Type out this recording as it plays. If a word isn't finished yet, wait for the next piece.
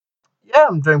Yeah,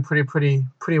 I'm doing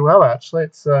pretty well actually.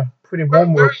 It's pretty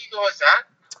warm. Where are you guys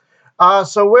at?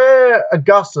 So we're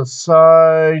Augusta.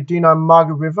 So do you know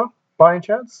Margaret River by any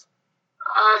chance?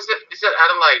 Is it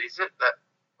Adelaide? Is it that?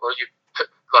 Or you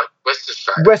like West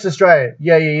Australia? West Australia.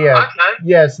 Yeah. Okay.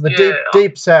 Yeah, so the Yeah.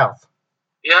 deep south.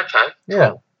 Yeah. Okay. Yeah,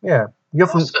 Cool. yeah. You're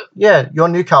from Awesome. you're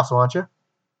Newcastle, aren't you?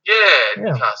 Yeah.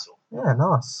 Yeah. Newcastle. Yeah,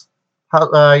 nice.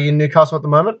 How you in Newcastle at the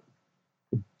moment?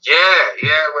 Yeah.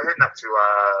 We're heading up to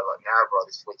like Narrabri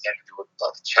this weekend to do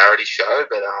like a charity show,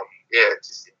 but yeah,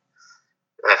 just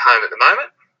at home at the moment.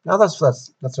 No,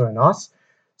 that's very nice.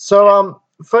 So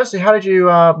firstly, how did you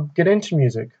get into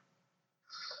music?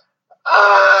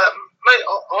 Mate,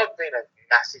 I've been a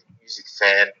massive music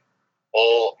fan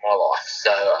all my life,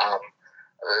 so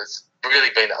it's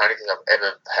really been the only thing I've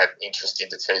ever had interest in,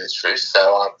 to tell you the truth.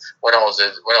 So when I was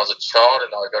a child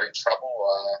and I got in trouble,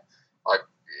 I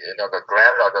got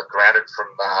grounded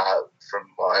from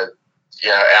my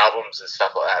albums and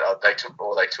stuff like that. They took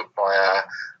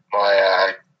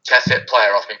my cassette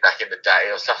player off me back in the day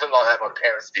or something like that. My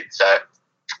parents did. So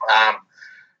um,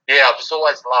 yeah, I've just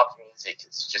always loved music.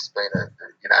 It's just been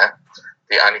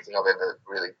the only thing I've ever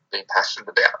really been passionate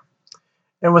about.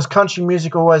 And was country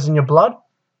music always in your blood?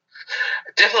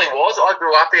 It definitely was. I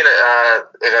grew up in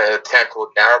a town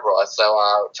called Narrabri, so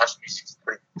country music's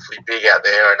pretty big out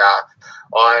there, and I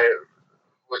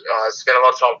spent a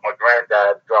lot of time with my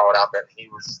granddad growing up, and he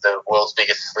was the world's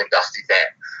biggest Slim Dusty fan.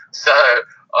 So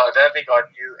I don't think I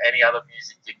knew any other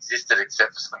music existed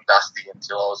except for Slim Dusty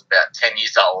until I was about 10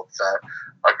 years old. So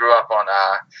I grew up on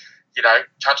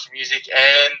country music,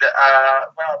 and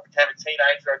when I became a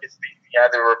teenager, I guess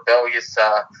the rebellious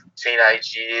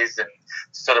teenage years, and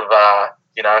sort of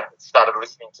started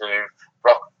listening to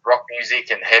rock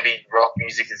music and heavy rock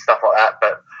music and stuff like that.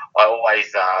 But I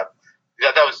always that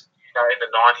was in the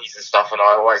 90s and stuff, and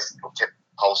I always kept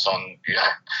pulse on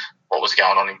what was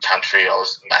going on in country. I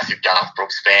was a massive Garth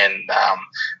Brooks fan,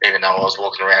 even though I was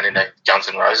walking around in a Guns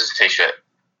N' Roses t-shirt.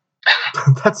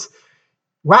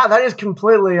 Wow, that is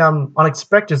completely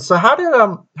unexpected. So how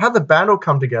the band all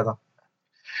come together?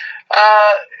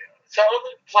 So I've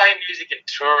been playing music and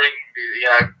touring,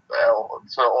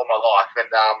 sort of all my life, and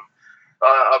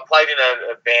I played in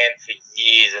a band for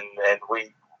years, and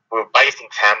we were based in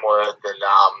Tamworth, and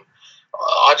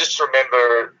I just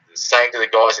remember saying to the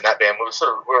guys in that band, we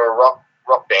were a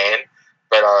rock band,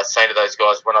 but I was saying to those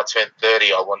guys, when I turned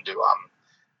 30, I wanted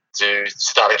to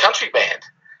start a country band.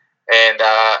 And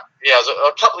I was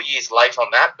a couple of years late on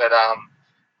that, but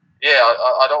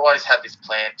I'd always had this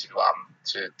plan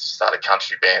to start a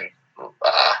country band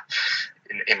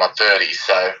in my 30s.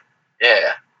 So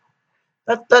yeah,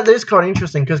 that is quite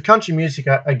interesting, because country music,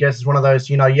 I guess, is one of those.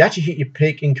 You actually hit your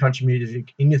peak in country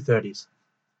music in your 30s.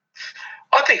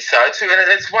 I think so too, and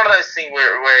it's one of those things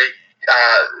where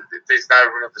there's no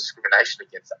real discrimination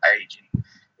against age in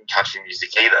country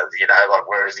music either. Like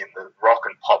whereas in the rock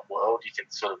and pop world, you can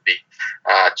sort of be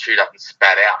chewed up and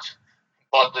spat out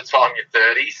by the time you're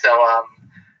 30. So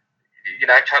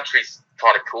country's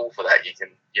kind of cool for that. You can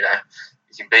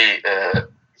be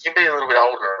a little bit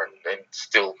older and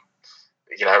still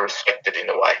respected in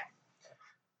a way.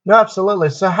 No, absolutely.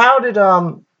 So how did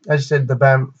as you said, the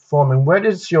band forming, where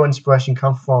does your inspiration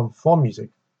come from for music?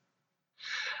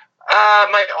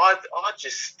 Mate, I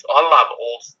love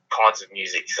all kinds of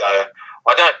music, so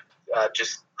I don't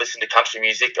just listen to country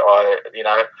music.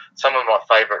 Some of my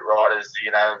favourite writers,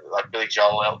 like Billy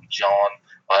Joel, Elton John.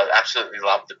 I absolutely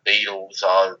love the Beatles.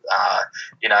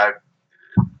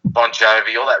 Bon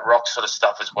Jovi, all that rock sort of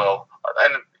stuff as well.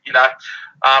 And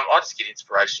I just get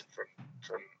inspiration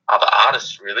from other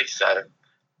artists, really. So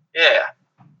yeah.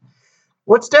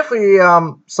 Well, it's definitely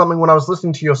something. When I was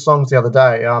listening to your songs the other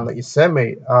day that you sent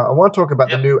me, I want to talk about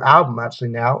the new album actually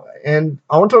now, and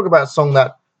I want to talk about a song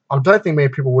that I don't think many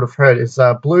people would have heard. Is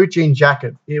Blue Jean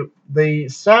Jacket. The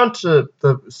sound to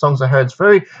the songs I heard is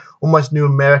very almost New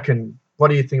American. What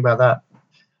do you think about that?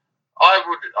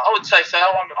 I would say so.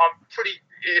 I'm pretty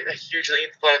hugely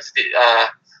influenced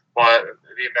by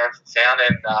the American sound,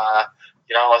 and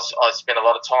I spent a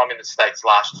lot of time in the States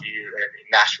last year, and in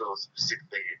Nashville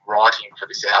specifically, writing for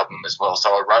this album as well. So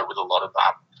I wrote with a lot of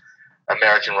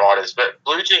American writers. But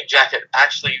Blue Jean Jacket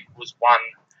actually was one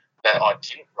that I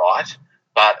didn't write,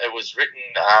 but it was written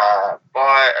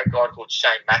by a guy called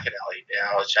Shane McAnally.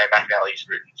 Now, Shane McAnally's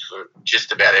written for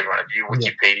just about everyone. If you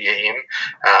Wikipedia him,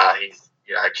 he's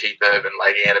Keith Urban,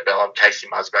 Lady Antebellum, Casey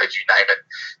Musgraves, you name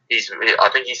it. I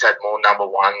think he's had more number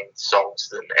one songs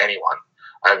than anyone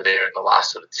over there in the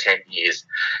last sort of 10 years.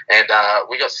 And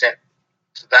we got sent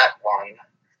to that one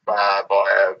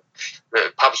by a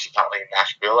publishing company in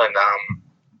Nashville, and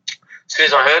soon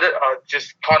as I heard it, I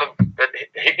just kind of it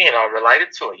hit me, and I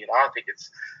related to it. I think it's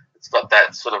got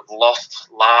that sort of lost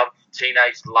love,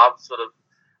 teenage love sort of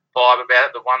vibe about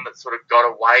it, the one that sort of got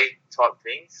away type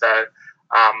thing. So,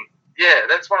 yeah,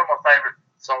 that's one of my favourite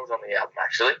songs on the album,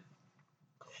 actually.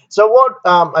 So what,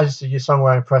 as your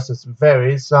songwriting process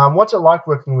varies, what's it like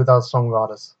working with other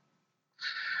songwriters?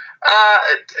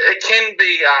 It can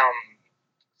be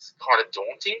kind of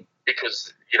daunting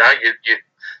because,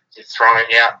 you're throwing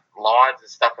out lines and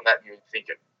stuff and that, and you think,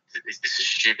 is this a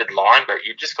stupid line? But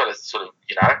you just got to sort of,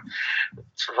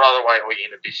 throw away all your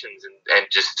inhibitions and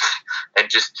just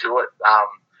do it.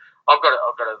 I've got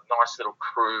a nice little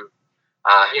crew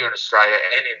here in Australia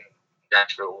and in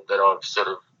Nashville that I've sort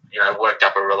of worked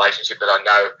up a relationship that I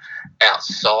know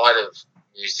outside of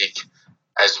music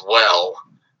as well.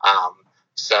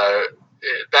 So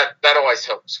that always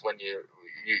helps when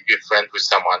you're friends with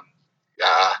someone.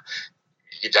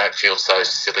 You don't feel so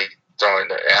silly throwing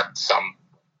out some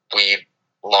weird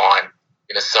line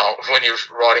in a song when you're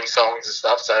writing songs and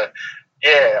stuff. So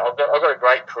yeah, I've got a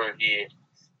great crew here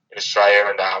in Australia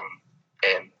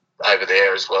and over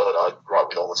there as well that I write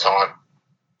with all the time.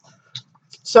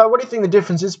 So what do you think the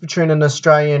difference is between an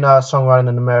Australian songwriter and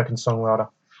an American songwriter?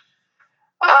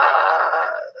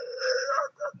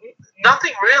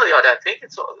 Nothing really, I don't think.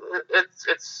 It's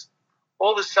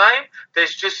all the same.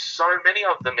 There's just so many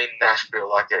of them in Nashville.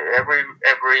 Like every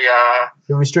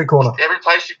street corner, every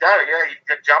place you go, you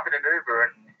can jump in an Uber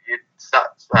and you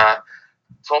start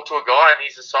talk to a guy and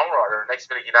he's a songwriter. And next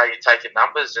minute, you're taking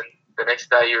numbers, and the next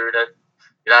day you're in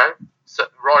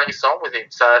writing a song with him.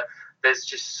 So there's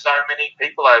just so many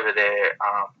people over there,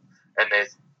 and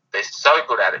they're so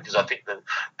good at it because I think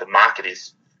the market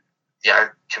is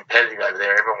competitive over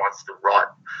there. Everyone wants to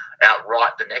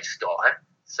outright the next guy.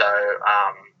 So,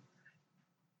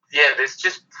 there's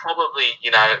just probably,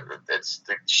 it's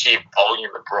the sheer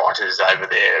volume of writers over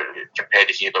there compared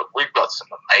to here. But we've got some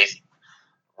amazing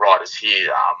writers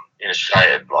here in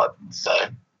Australia.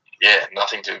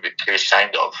 Nothing to be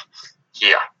ashamed of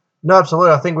here. No,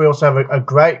 absolutely. I think we also have a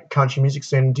great country music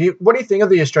scene. What do you think of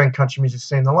the Australian country music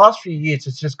scene? The last few years,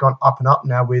 it's just gone up and up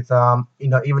now with,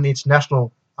 even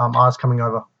international artists coming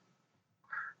over.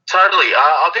 Totally.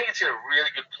 I think it's in a really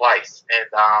good place. And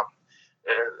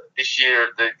this year,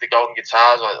 the Golden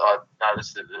Guitars, I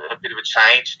noticed a bit of a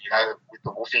change, with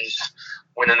the Wolfies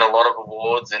winning a lot of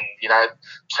awards and,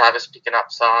 Travis picking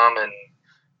up some and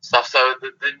stuff. So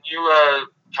the newer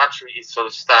country is sort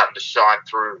of starting to shine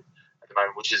through at the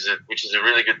moment, which is a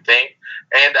really good thing.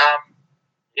 And,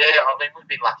 we've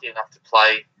been lucky enough to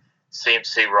play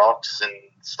CMC Rocks and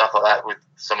stuff like that with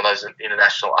some of those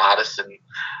international artists, and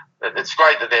it's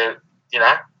great that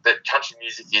that country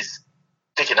music is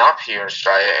picking up here in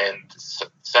Australia, and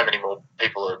so many more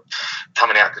people are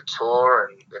coming out to tour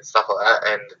and stuff like that.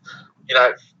 And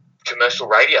commercial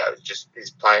radio just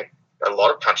is playing a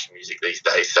lot of country music these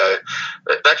days, so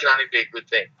that can only be a good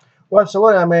thing. Well,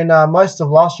 absolutely. I mean, most of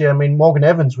last year, Morgan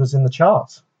Evans was in the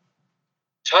charts.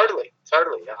 Totally.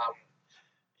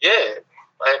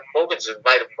 And Morgan's a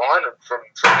mate of mine from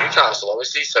Newcastle,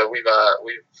 obviously. So we've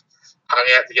hung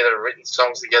out together and written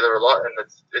songs together a lot, and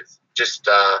it's just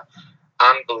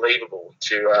unbelievable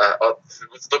to. I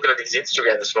was looking at his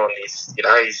Instagram this morning. He's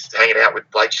hanging out with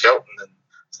Blake Shelton and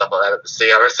stuff like that at the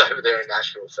CRS over there in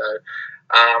Nashville. So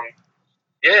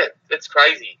it's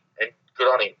crazy and good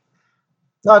on him.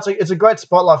 No, it's a great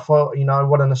spotlight for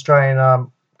what an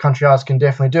Australian country artist can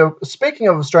definitely do. Speaking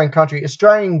of Australian country,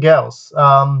 Australian Girls.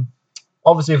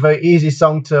 Obviously, a very easy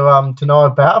song to know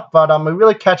about, but a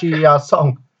really catchy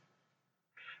song.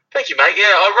 Thank you, mate. Yeah,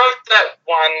 I wrote that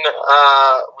one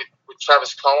with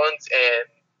Travis Collins and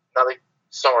another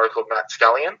songwriter called Matt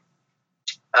Scullion.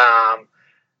 And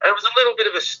it was a little bit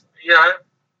of a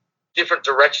different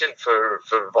direction for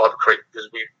Revival Creek because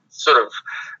we sort of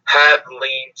had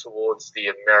leaned towards the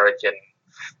American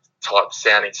type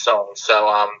sounding song.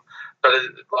 So, but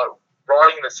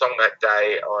writing the song that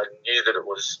day, I knew that it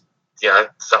was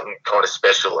something kind of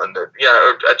special and a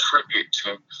tribute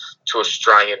to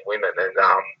Australian women. And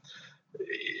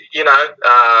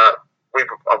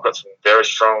I've got some very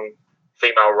strong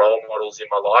female role models in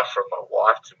my life, from my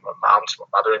wife to my mum to my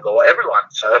mother-in-law,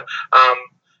 everyone. So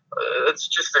it's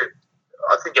just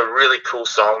I think a really cool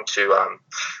song to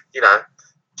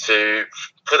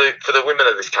for the women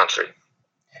of this country.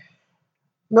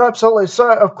 No, absolutely.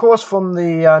 So, of course, from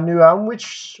the new album,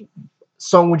 which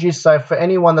song would you say, for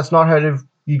anyone that's not heard of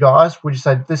you guys, would you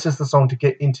say this is the song to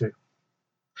get into?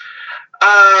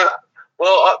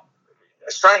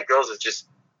 Australian Girls has just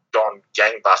gone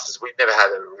gangbusters. We've never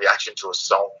had a reaction to a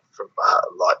song from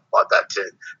like that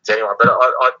to anyone. But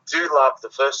I do love the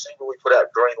first single we put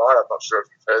out, Green Light. I'm not sure if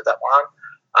you've heard that one,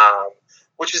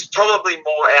 which is probably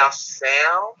more our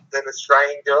sound than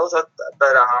Australian Girls.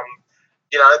 But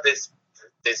you know, there's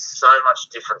so much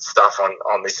different stuff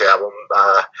on this album,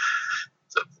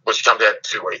 which comes out in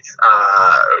 2 weeks.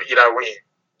 You know,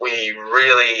 we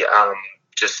really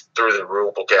just threw the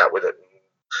rule book out with it,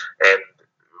 and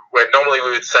where normally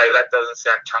we would say that doesn't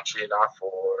sound country enough,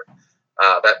 or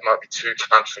that might be too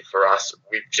country for us,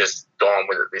 we've just gone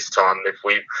with it this time. If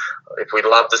we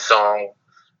love the song,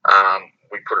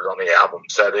 we put it on the album.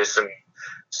 So there's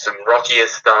some rockier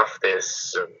stuff. There's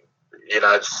some, you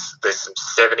know, there's some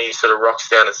 70s sort of rock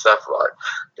sound and stuff. Like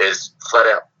there's flat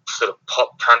out sort of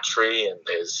pop country, and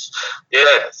there's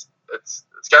it's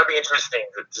going to be interesting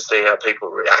to see how people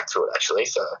react to it, actually.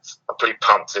 So I'm pretty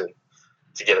pumped to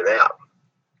get it out.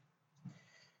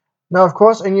 Now, of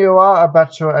course, and you are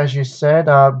about to, as you said,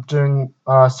 doing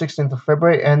 16th of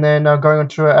February, and then going on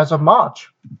tour as of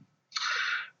March.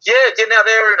 Yeah, getting out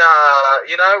there, and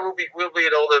you know, we'll be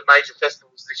at all the major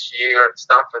festivals this year and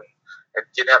stuff, and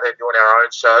getting out there doing our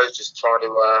own shows, just trying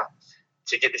to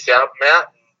get this album out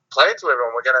and play it to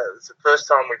everyone. It's the first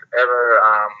time we've ever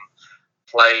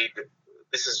played.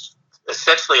 This is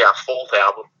essentially our 4th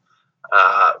album.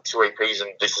 2 EPs,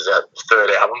 and this is our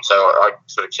 3rd album, so I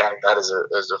sort of counting that as a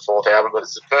 4th album. But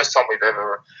it's the first time we've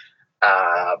ever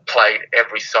played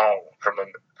every song from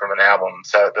an album.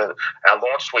 So our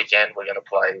launch weekend, we're going to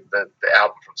play the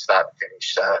album from start to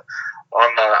finish. So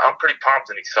I'm pretty pumped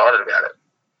and excited about it.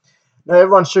 Now,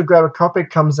 everyone should grab a copy. It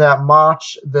comes out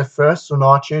March the 1st on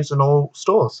iTunes and all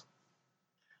stores.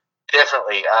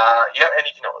 Definitely. Yeah, and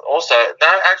you can also,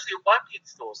 no, actually, it won't be in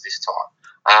stores this time.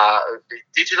 It'll be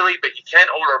digitally, but you can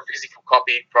order a physical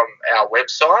copy from our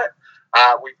website.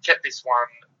 We've kept this one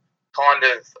kind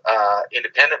of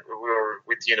independent. We were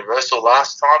with Universal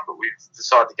last time, but we've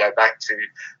decided to go back to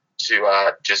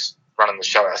just running the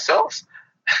show ourselves.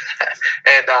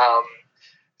 And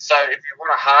so if you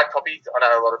want a hard copy, I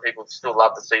know a lot of people still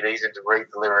love the CDs and to read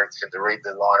the lyrics and to read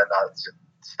the liner notes and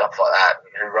stuff like that,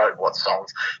 and who wrote what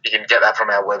songs. You can get that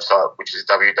from our website, which is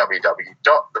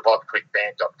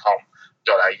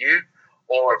www.thevibeclickband.com.au,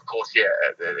 or of course, yeah,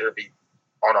 it'll be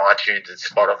on iTunes and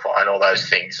Spotify and all those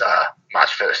things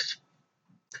March 1st.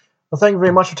 Well, thank you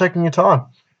very much for taking your time.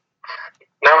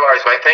 No worries, mate.